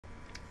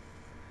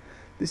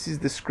This is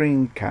the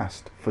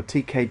screencast for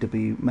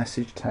TKW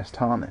message test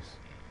harness.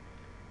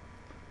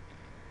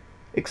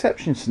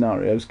 Exception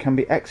scenarios can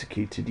be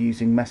executed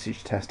using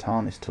message test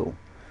harness tool,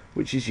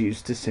 which is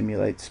used to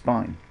simulate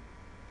spine.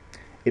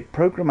 It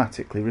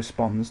programmatically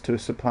responds to a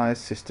supplier's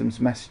system's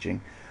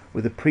messaging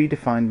with a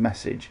predefined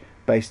message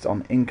based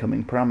on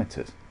incoming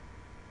parameters.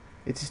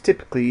 It is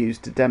typically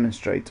used to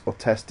demonstrate or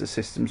test a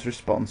system's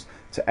response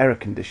to error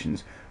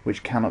conditions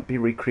which cannot be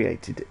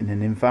recreated in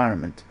an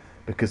environment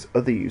because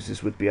other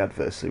users would be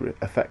adversely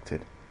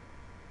affected.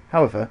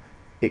 However,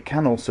 it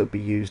can also be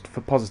used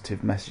for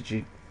positive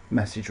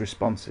message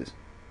responses.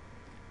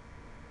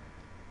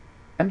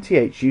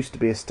 MTH used to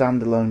be a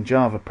standalone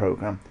Java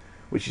program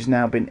which has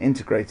now been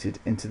integrated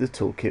into the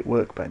Toolkit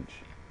workbench.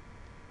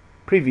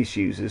 Previous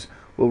users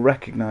will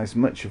recognize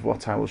much of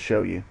what I will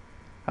show you.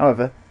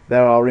 However,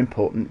 there are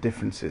important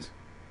differences.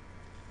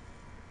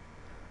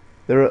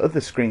 There are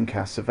other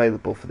screencasts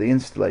available for the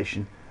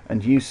installation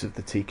and use of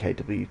the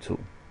TKW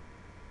tool.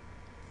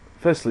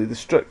 Firstly, the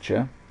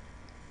structure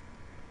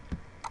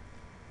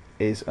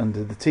is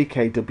under the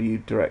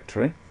TKW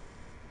directory.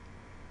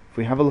 If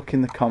we have a look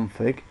in the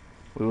config,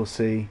 we will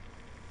see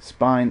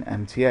spine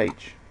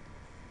MTH.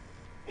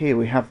 Here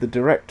we have the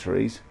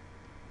directories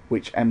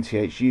which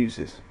MTH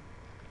uses.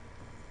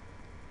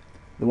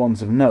 The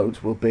ones of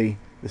note will be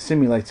the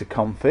simulator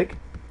config.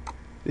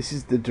 This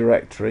is the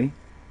directory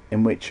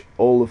in which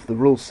all of the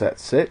rule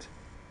sets sit.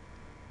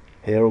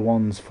 Here are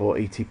ones for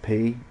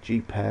ETP,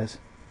 GPES,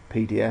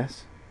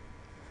 PDS,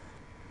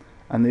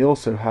 and they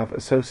also have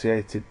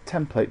associated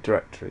template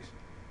directories.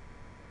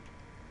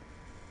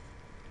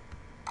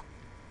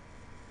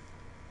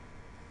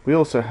 We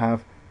also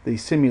have the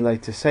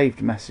simulator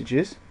saved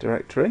messages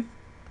directory.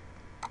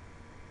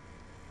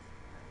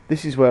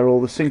 This is where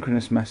all the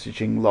synchronous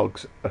messaging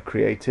logs are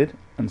created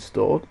and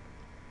stored,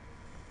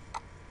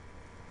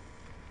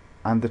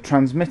 and the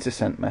transmitter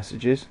sent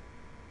messages,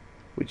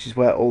 which is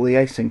where all the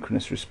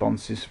asynchronous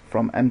responses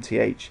from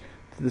MTH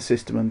to the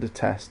system under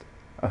test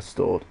are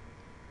stored.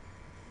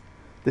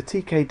 The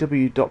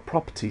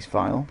tkw.properties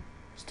file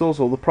stores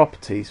all the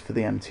properties for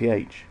the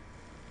MTH.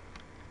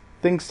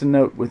 Things to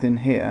note within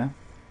here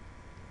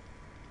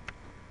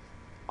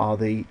are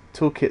the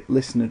toolkit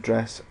listen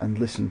address and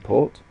listen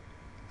port.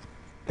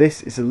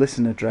 This is a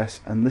listen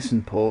address and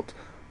listen port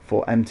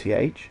for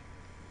MTH.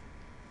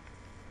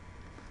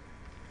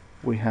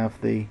 We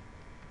have the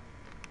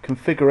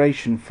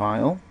configuration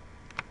file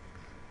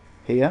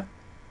here.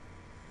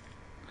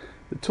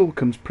 The tool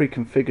comes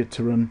pre-configured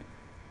to run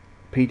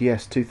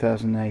PDS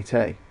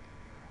 2008A,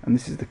 and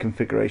this is the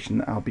configuration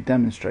that I'll be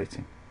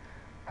demonstrating.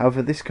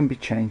 However, this can be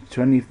changed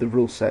to any of the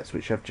rule sets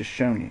which I've just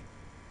shown you.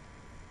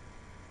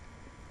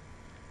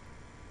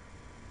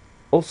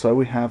 Also,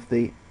 we have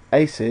the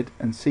ACID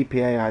and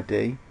CPA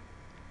ID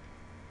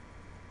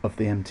of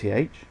the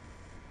MTH.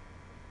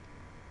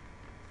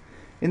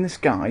 In this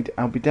guide,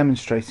 I'll be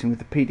demonstrating with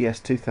the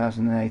PDS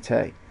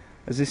 2008A,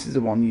 as this is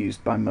the one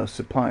used by most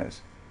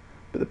suppliers,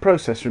 but the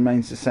process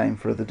remains the same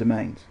for other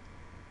domains.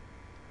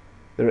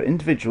 There are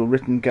individual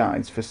written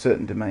guides for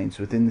certain domains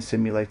within the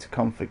simulator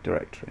config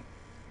directory.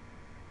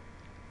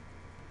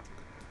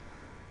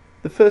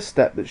 The first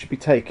step that should be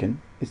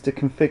taken is to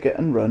configure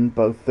and run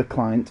both the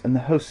client and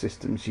the host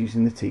systems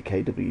using the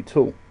TKW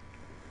tool.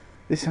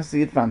 This has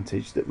the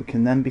advantage that we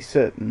can then be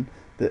certain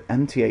that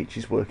MTH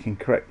is working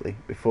correctly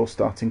before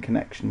starting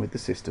connection with the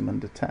system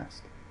under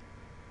test.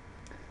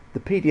 The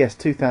PDS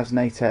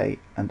 2008A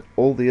and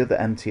all the other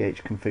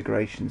MTH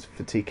configurations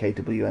for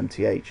TKW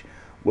MTH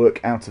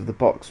work out of the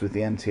box with the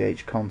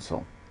MTH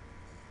console.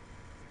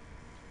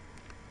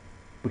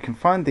 We can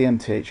find the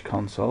MTH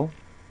console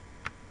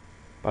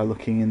by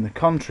looking in the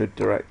contrib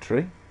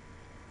directory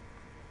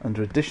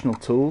under additional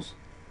tools,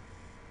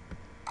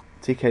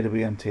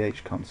 TKW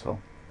MTH console,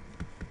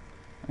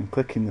 and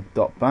clicking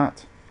the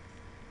 .bat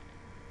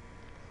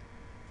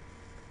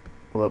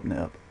will open it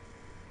up.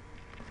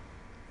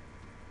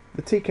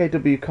 The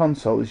TKW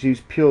console is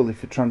used purely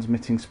for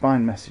transmitting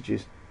spine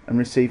messages and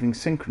receiving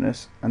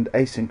synchronous and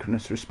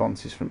asynchronous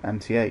responses from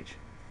MTH.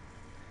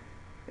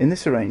 In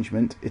this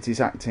arrangement, it is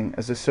acting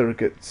as a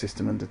surrogate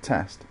system under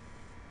test.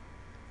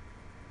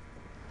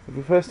 If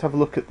we first have a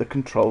look at the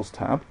Controls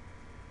tab,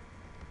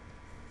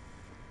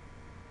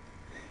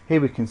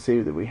 here we can see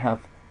that we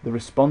have the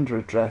responder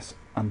address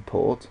and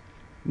port,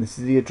 and this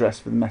is the address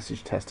for the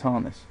message test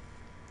harness.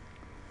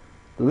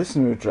 The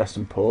listener address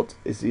and port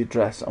is the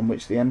address on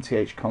which the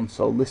MTH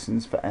console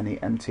listens for any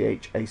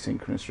MTH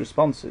asynchronous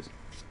responses.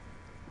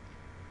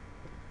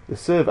 The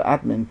server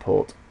admin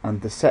port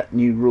and the Set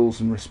New Rules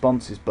and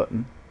Responses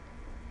button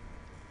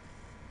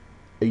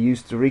are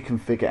used to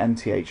reconfigure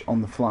MTH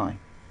on the fly.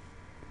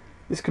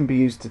 This can be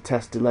used to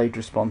test delayed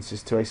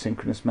responses to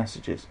asynchronous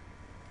messages.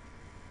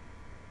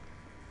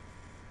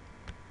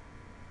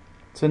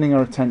 Turning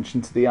our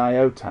attention to the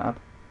I/O tab,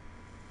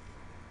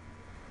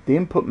 the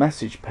input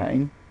message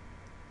pane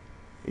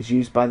is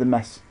used by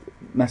the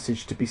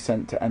message to be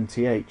sent to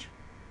MTH.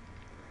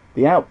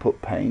 The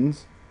output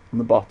panes on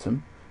the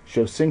bottom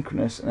show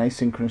synchronous and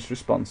asynchronous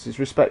responses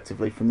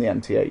respectively from the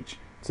MTH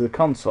to the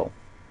console.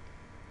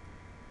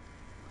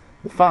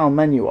 The File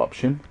menu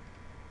option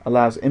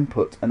allows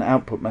input and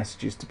output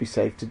messages to be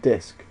saved to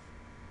disk.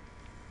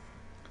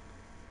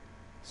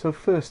 So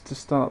first, to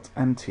start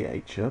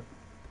MTH up,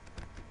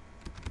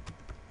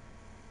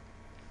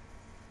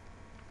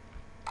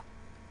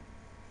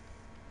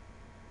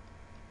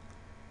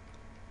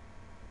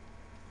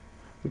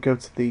 we go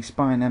to the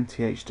Spine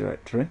MTH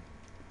directory,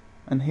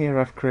 and here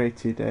I've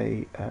created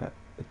a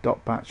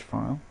 .batch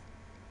file,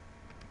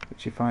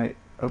 which if I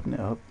open it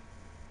up,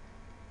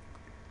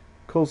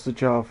 calls the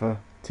Java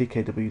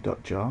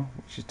tkw.jar,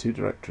 which is 2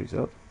 directories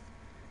up,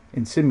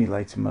 in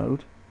simulator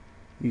mode,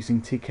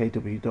 using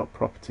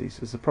tkw.properties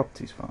as the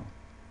properties file.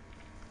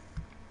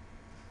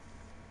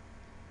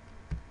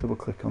 Double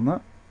click on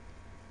that,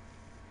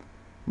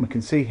 and we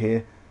can see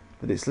here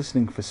that it's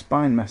listening for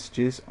spine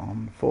messages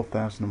on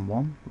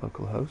 4001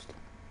 localhost,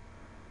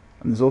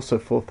 and there's also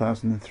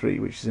 4003,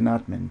 which is an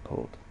admin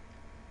port,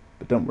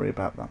 but don't worry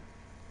about that.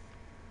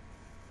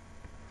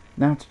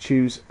 Now to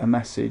choose a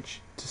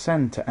message to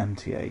send to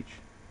MTH.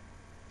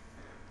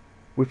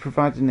 We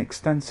provide an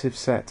extensive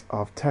set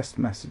of test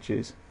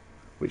messages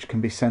which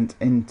can be sent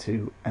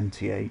into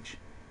MTH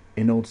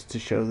in order to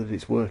show that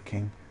it's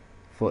working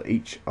for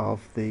each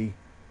of the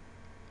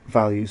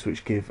values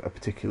which give a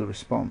particular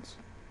response.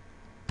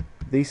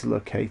 These are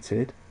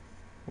located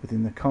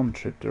within the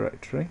contrib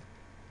directory,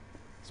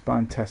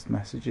 spine test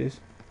messages,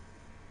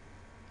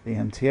 the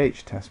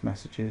MTH test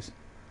messages,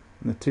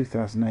 and the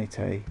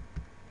 2008A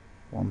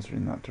ones are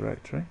in that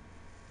directory.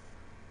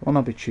 One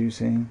I'll be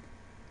choosing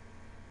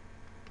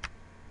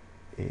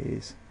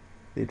is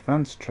the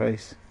advanced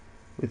trace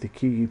with the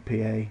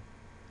QUPA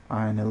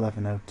iron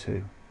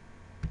 1102.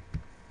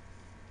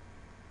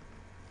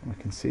 And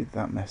we can see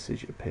that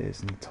message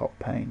appears in the top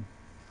pane.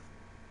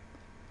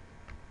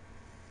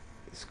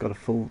 It's got a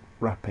full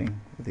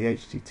wrapping with the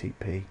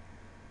HTTP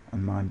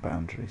and MIME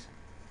boundaries.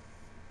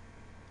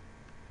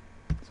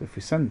 So if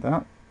we send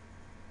that,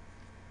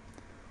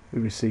 we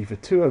receive a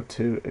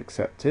 202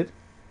 accepted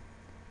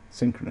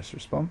synchronous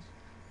response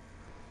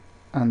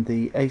and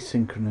the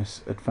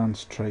asynchronous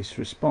advanced trace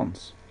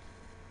response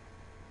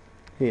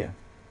here.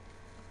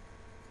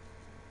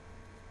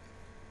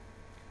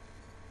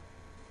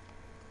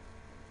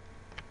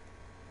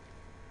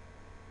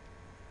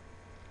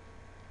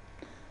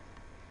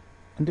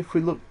 And if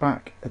we look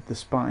back at the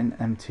Spine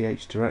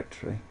MTH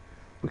directory,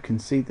 we can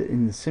see that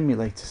in the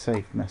simulator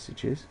saved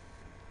messages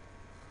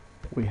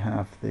we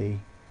have the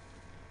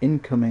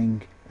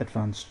incoming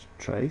advanced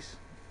trace,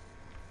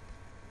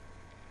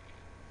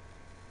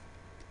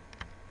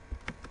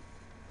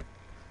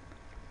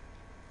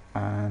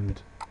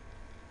 and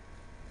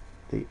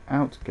the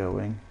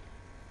outgoing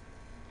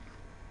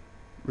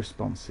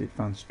response, the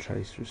advanced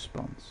trace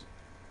response.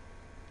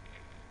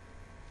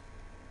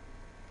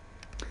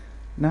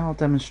 Now I'll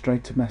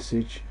demonstrate a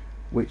message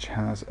which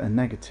has a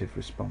negative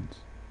response.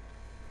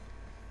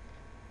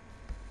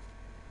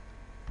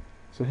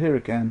 So here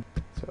again,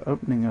 so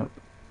opening up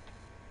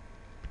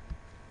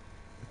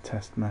the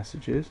test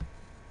messages,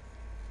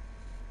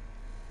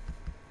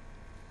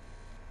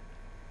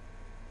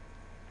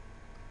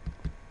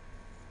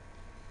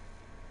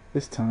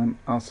 this time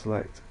I'll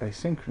select a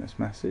synchronous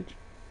message,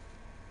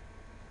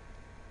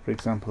 for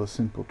example a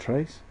simple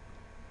trace,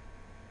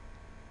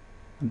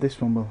 and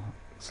this one will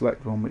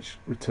select one which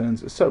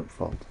returns a SOAP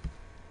fault.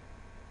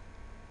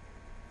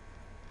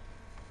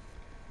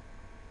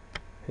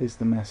 Here's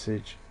the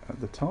message at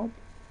the top.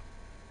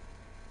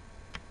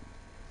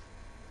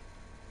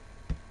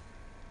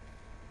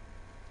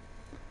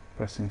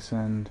 Pressing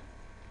send.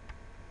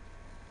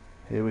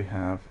 Here we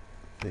have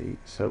the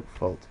SOAP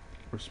fault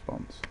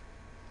response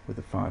with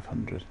a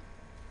 500.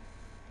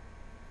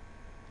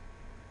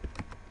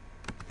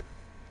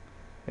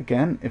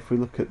 Again, if we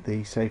look at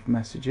the saved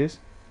messages,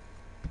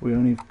 we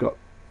only have got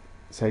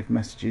saved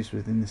messages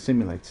within the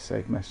simulator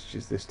saved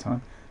messages this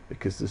time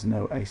because there's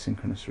no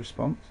asynchronous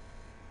response.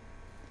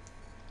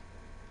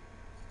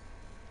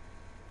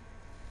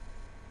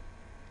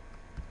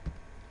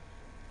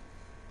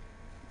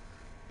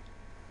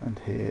 And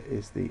here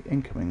is the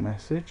incoming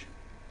message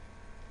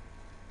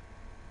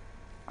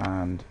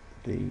and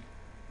the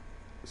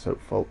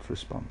SOAP fault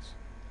response.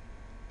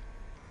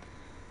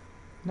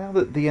 Now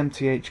that the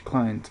MTH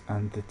client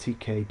and the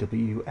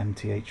TKW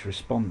MTH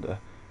responder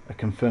are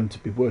confirmed to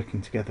be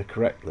working together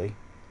correctly,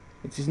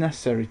 it is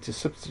necessary to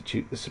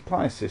substitute the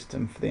supplier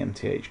system for the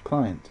MTH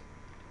client.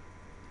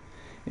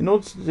 In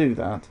order to do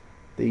that,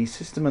 the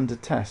system under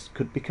test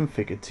could be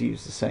configured to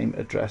use the same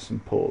address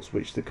and ports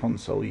which the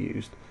console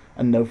used,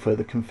 and no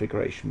further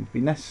configuration would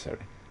be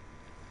necessary.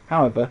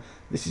 However,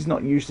 this is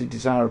not usually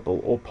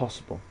desirable or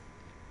possible.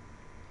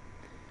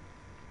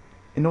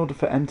 In order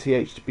for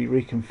MTH to be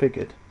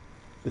reconfigured,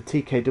 the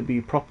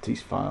TKW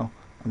properties file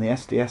and the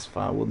SDS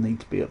file will need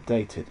to be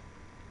updated.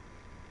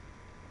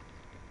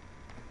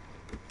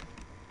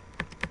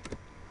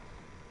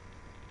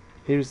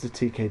 Here is the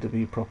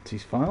TKW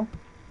properties file.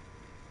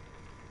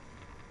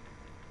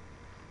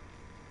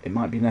 It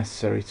might be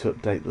necessary to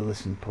update the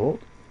listen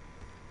port.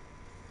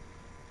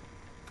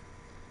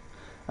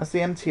 As the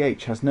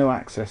MTH has no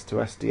access to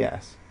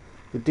SDS,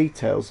 the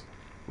details,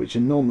 which are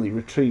normally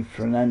retrieved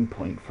from an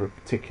endpoint for a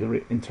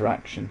particular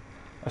interaction,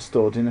 are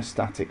stored in a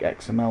static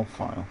XML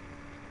file,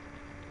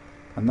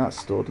 and that's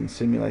stored in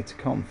simulator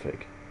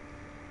config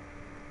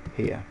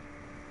here.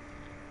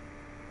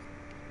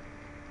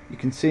 You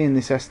can see in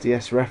this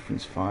SDS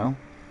reference file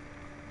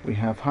we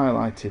have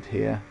highlighted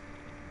here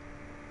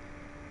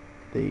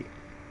the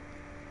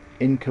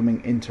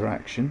incoming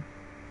interaction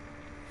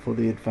for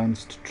the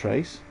advanced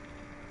trace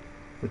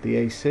with the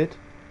ACID,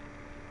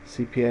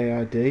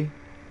 CPA ID,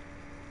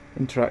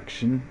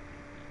 interaction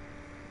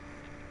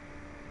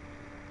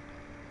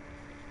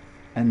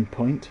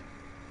endpoint,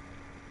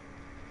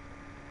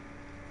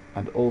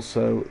 and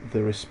also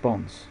the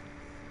response,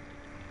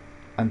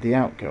 and the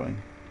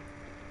outgoing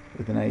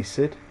with an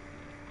ACID,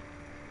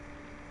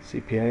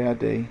 CPA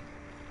ID,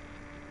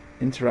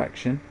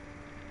 interaction,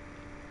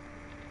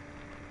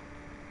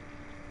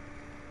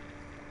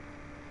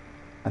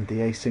 and the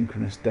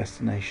asynchronous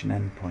destination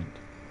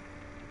endpoint.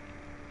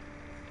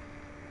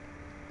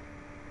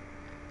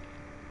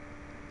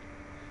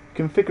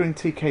 Configuring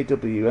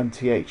TKW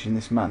MTH in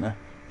this manner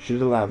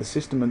should allow the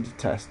system under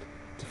test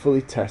to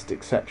fully test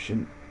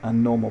exception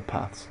and normal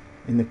paths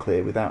in the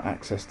clear without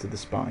access to the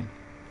spine.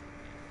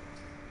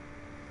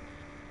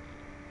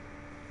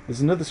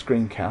 There's another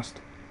screencast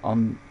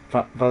on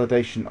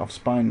validation of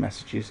spine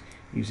messages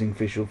using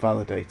Visual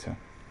Validator.